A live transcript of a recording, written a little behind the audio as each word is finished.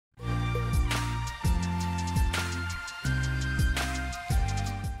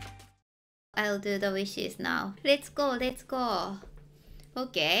I'll do the wishes now. Let's go, let's go.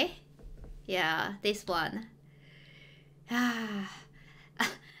 Okay. Yeah, this one. I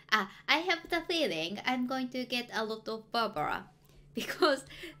have the feeling I'm going to get a lot of Barbara. Because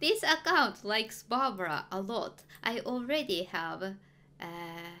this account likes Barbara a lot. I already have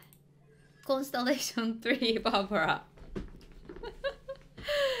Constellation 3 Barbara.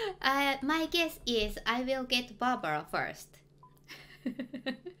 My guess is I will get Barbara first.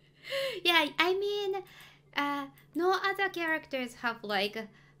 Yeah, I mean, no other characters have like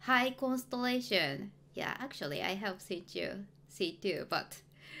high constellation. Yeah, actually, I have C2, but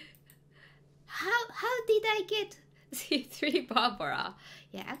how did I get C3 Barbara?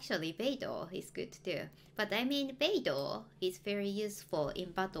 Yeah, actually, Beidou is good too. But I mean, Beidou is very useful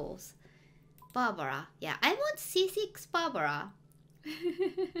in battles. Barbara, yeah, I want C6 Barbara.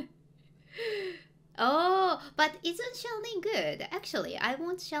 Oh, but isn't Xianling good? Actually, I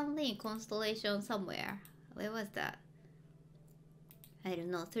want Xianling constellation somewhere. Where was that? I don't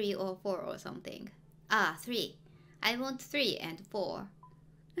know, 3 or 4 or something. Ah, 3. I want 3 and 4.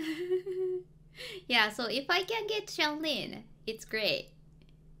 Yeah, so if I can get Xianling, it's great.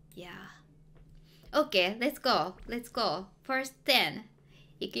 Yeah. Okay, let's go. Let's go. First 10.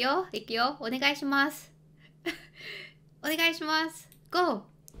 いくよ、いくよ。お願いします。お願いします。Go!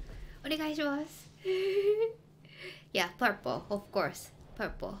 お願いします。Yeah, purple, of course.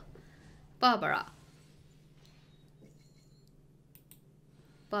 Purple. Barbara.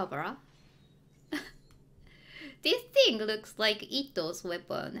 Barbara? This thing looks like Itto's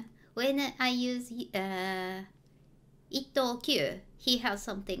weapon. When I use Itto Q, he has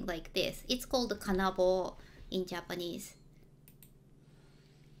something like this. It's called Kanabo in Japanese.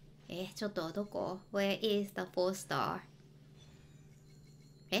 ちょっとどこ? Where is the 4 star?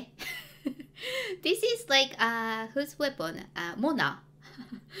 This is like whose weapon? Mona.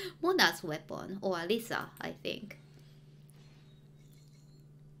 Mona's weapon, or Lisa, I think.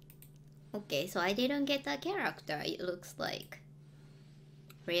 Okay, so I didn't get a character, it looks like.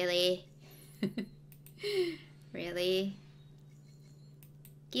 Really? Really?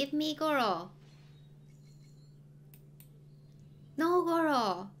 Give me Gorou. No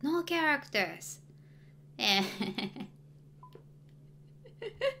Gorou, no characters.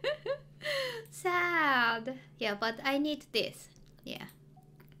 Sad. Yeah, but I need this. Yeah.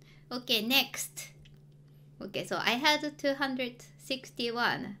 Okay, next. Okay, so I had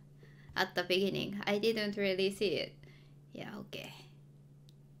 261 at the beginning. I didn't really see it. Yeah, okay.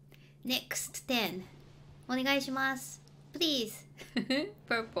 Next 10. お願いします. Please.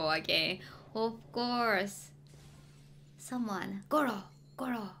 Purple again. Of course. Someone. Gorou.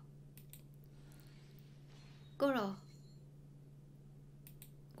 Gorou. Gorou.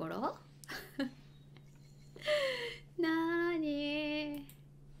 Gorou? なーに?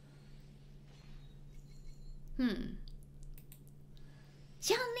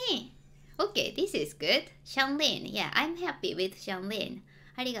 Xianling! Okay, this is good. Xianling. Yeah, I'm happy with Xianling.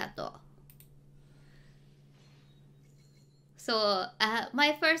 ありがとう. So,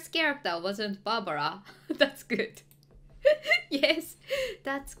 my first character wasn't Barbara. That's good. Yes,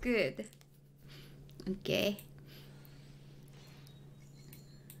 that's good. Okay.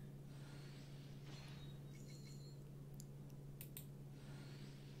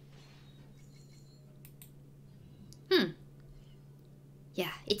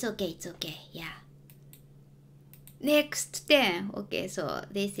 Yeah, it's okay, it's okay, yeah. Next 10. Okay, so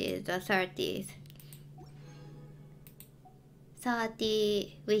this is the 30th.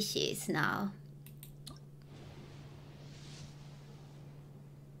 30 wishes now.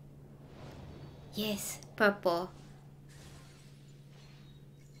 Yes, purple.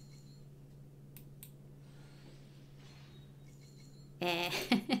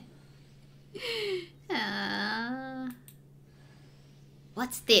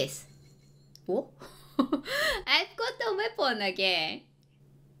 What's this? Oh? I've got a weapon again.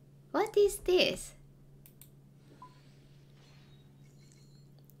 What is this?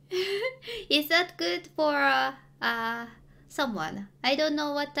 Is that good for someone? I don't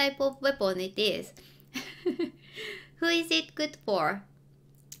know what type of weapon it is. Who is it good for?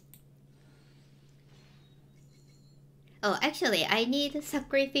 Oh, actually, I need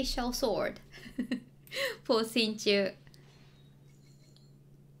sacrificial sword for Sinchu.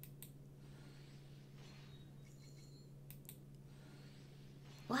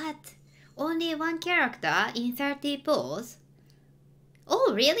 What? Only one character in 30 pulls?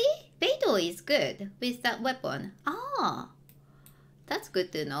 Oh, really? Beidou is good with that weapon. Ah, that's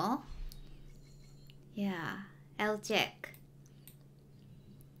good to know. Yeah, I'll check.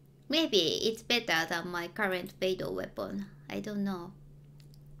 Maybe it's better than my current Beidou weapon. I don't know.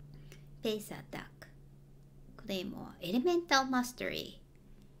 Base attack. Claymore. Elemental mastery.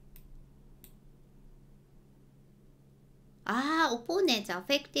 Opponents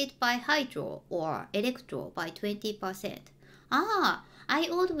affected by Hydro or Electro by 20%. I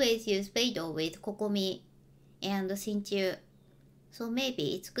always use Beidou with Kokomi and Xinqiu, so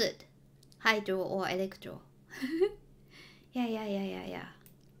maybe it's good. Hydro or Electro. Yeah.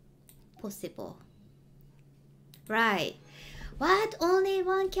 Possible. Right. What? Only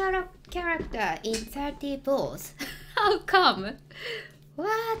one character in 30 balls? How come?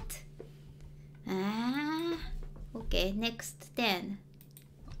 What? Okay, next 10.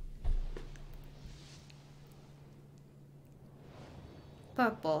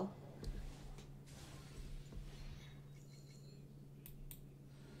 Purple.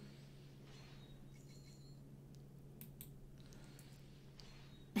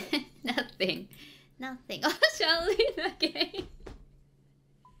 Nothing. Oh, Charlene again.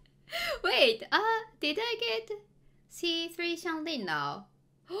 Wait, did I get C3 Shanlin now?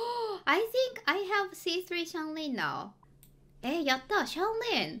 I think I have C3 Shanlin now. Yatta,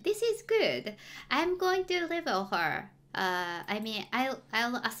 Shanlin, this is good. I'm going to level her.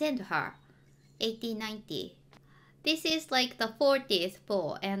 I'll ascend her. 80, 90. This is like the 40th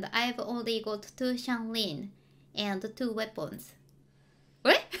ball, and I've only got 2 Shanlin and 2 weapons.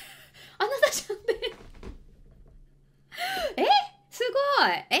 What? Another Shanlin? すご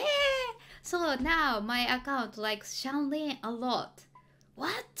い! So now my account likes Shanlin a lot.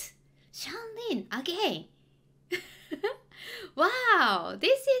 What? Shanlin again? Wow,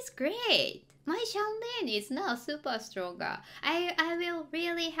 this is great. My Shanlin is now super stronger. I will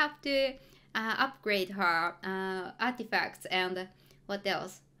really have to upgrade her artifacts and what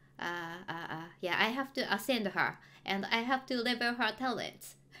else? Yeah, I have to ascend her and I have to level her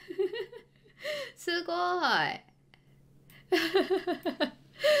talents. すごい!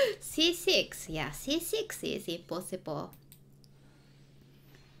 C6, yeah, C6 is impossible.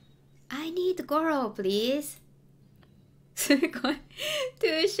 I need Gorou, please. すごい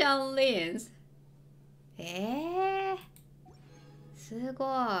 2 Shanlins. すごい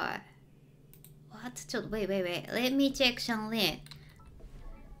What? ちょっと wait. Let me check Shanlin.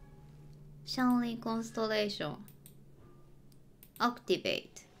 Shanlin Constellation.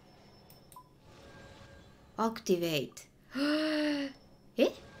 Activate. Activate.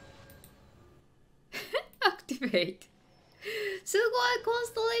 すごい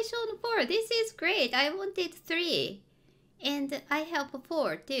Constellation 4. This is great. I wanted 3. And I have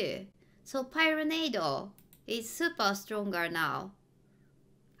 4 too. So Pyronado is super stronger now.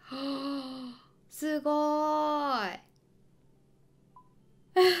 すごい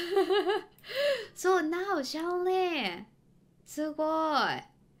So now Shanlin. すごい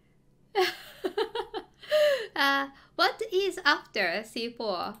What is after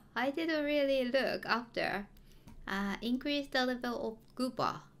C4? I didn't really look after. Increase the level of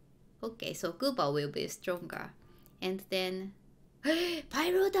Gooba. Okay, so Gooba will be stronger. And then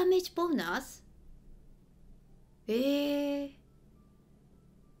Pyro damage bonus?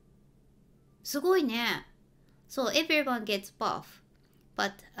 すごいね So everyone gets buff,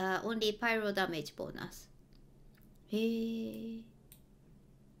 but only Pyro damage bonus.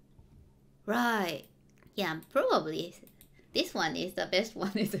 Right. Yeah, probably this one is the best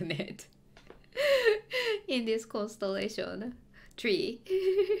one, isn't it? In this constellation tree.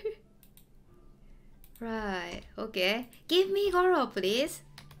 Right, okay. Give me Gorou, please.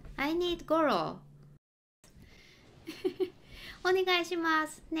 I need Gorou. お願いしま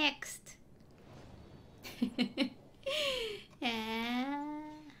す。Next.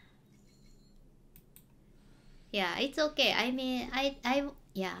 Yeah, it's okay. I mean,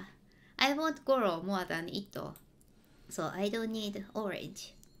 I want Gorou more than Itto, so I don't need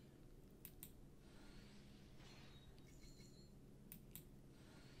orange.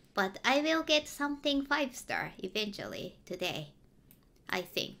 But I will get something 5-star eventually today, I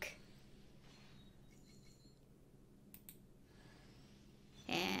think.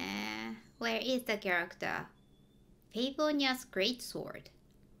 Where is the character? Favonia's Greatsword.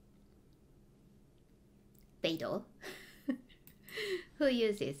 Beidou? Who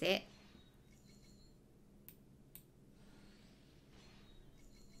uses it?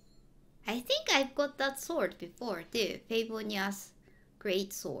 I think I've got that sword before too. Favonia's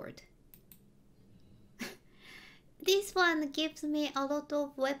Greatsword. This one gives me a lot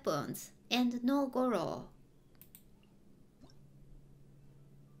of weapons and no Gorou.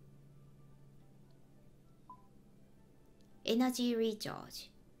 Energy recharge.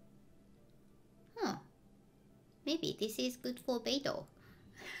 Maybe this is good for Beidou.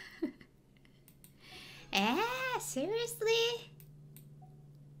 Seriously?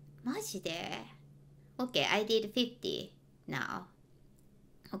 マジで ?Okay, I did 50 now.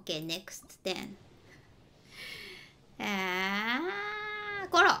 Okay, next 10.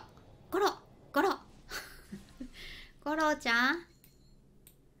 ゴロゴロゴロゴロちゃん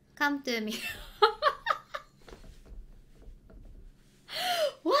Come to me.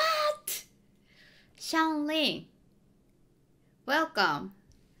 What? Shanlin. Welcome.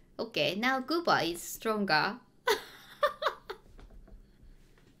 Okay, now Guba is stronger.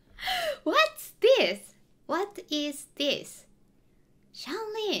 What's this? What is this?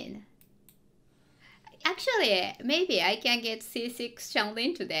 Shanlin. Actually, maybe I can get C6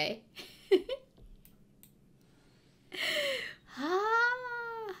 Shanlin today.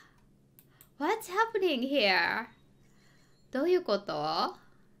 Ah, what's happening here? どういうこと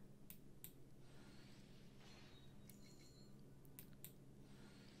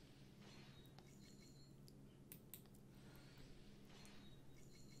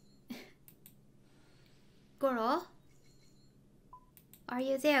？Gorou? Are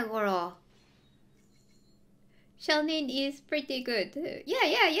you there, Gorou? Shanlin is pretty good.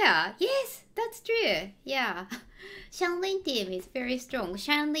 Yeah. Yes, that's true. Yeah. Shanlin team is very strong.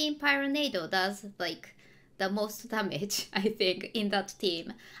 Shanlin Pyronado does like the most damage, I think, in that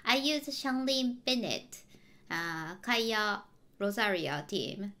team. I use Shanlin Bennett, Kaya Rosaria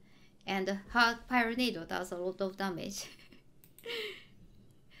team, and her Pyronado does a lot of damage.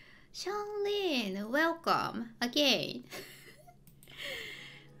 Shanlin, welcome again.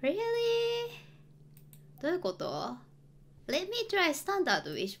 Really? どういうこと？ Let me try standard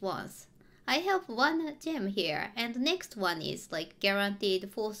wish once. I have one gem here, and the next one is like guaranteed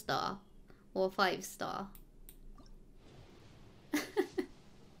 4 star or 5 star.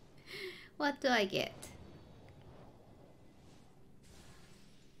 What do I get?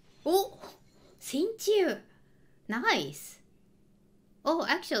 Oh! 真鍮! Nice! Oh,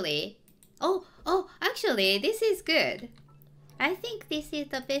 actually, this is good. I think this is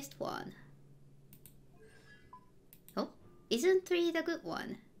the best one. Oh, isn't 3 the good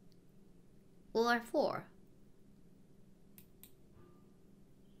one? Or 4?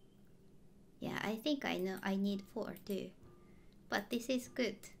 Yeah, I think I know I need 4 too. But this is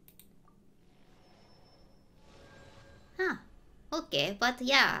good. Huh. Okay, but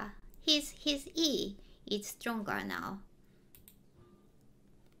yeah, his E is stronger now.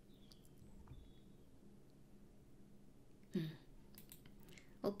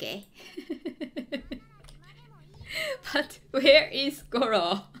 Okay. But where is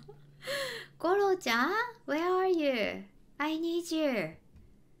Gorou? Gorou-chan, where are you? I need you.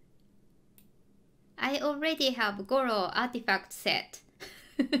 I already have Gorou artifact set.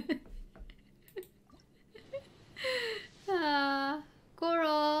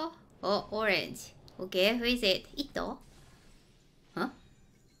 Gorou. Oh, orange. Okay, who is it? Itto? Huh?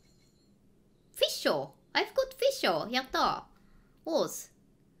 Fisho! I've got Fisho! Yatta! Oz.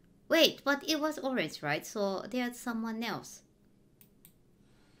 Wait, but it was orange, right? So there's someone else.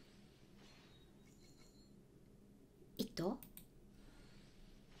 Itto?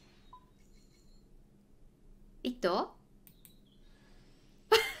 Itto?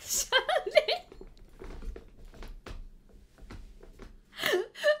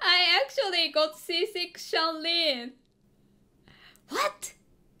 I actually got C6 Shanlin. What?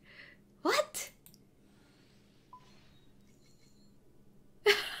 What?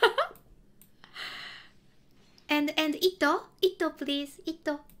 And Itto? Itto, please.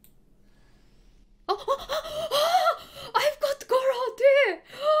 Itto. Oh, I've got Gorou too!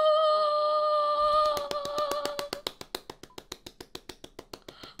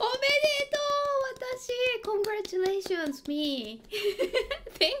 Omedetou, watashi! Congratulations, me!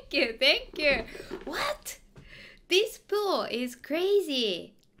 Thank you! What? This pool is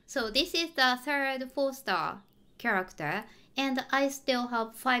crazy! So this is the third 4-star character, and I still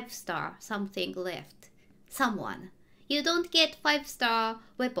have 5-star something left. Someone. You don't get 5-star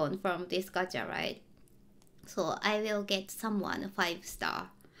weapon from this gacha, right? So I will get someone 5-star.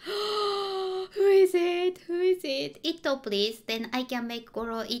 Who is it? Itto, please. Then I can make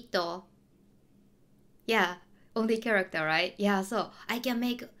Gorou Itto. Yeah, only character, right? Yeah, so I can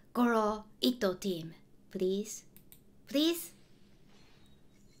make Gorou Itto team. Please? Please?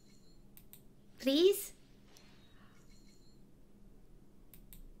 Please?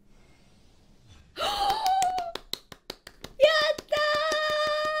 Yatta!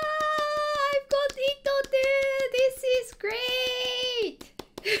 I've got Itto too! This is great!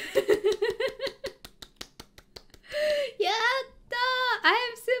 Yatta!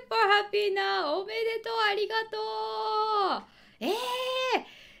 I'm super happy now! Omedetou, arigatou!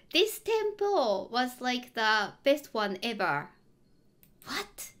 This temple was like the best one ever.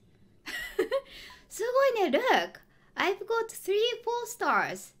 What? すごいね。Look, I've got 3 4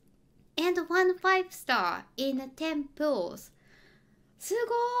 stars and 1 5 star in 10 pools. す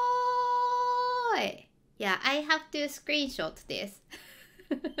ごい Yeah, I have to screenshot this.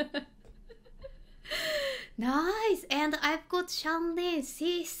 Nice. And I've got Shanlin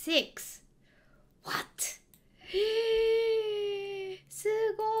C6. What?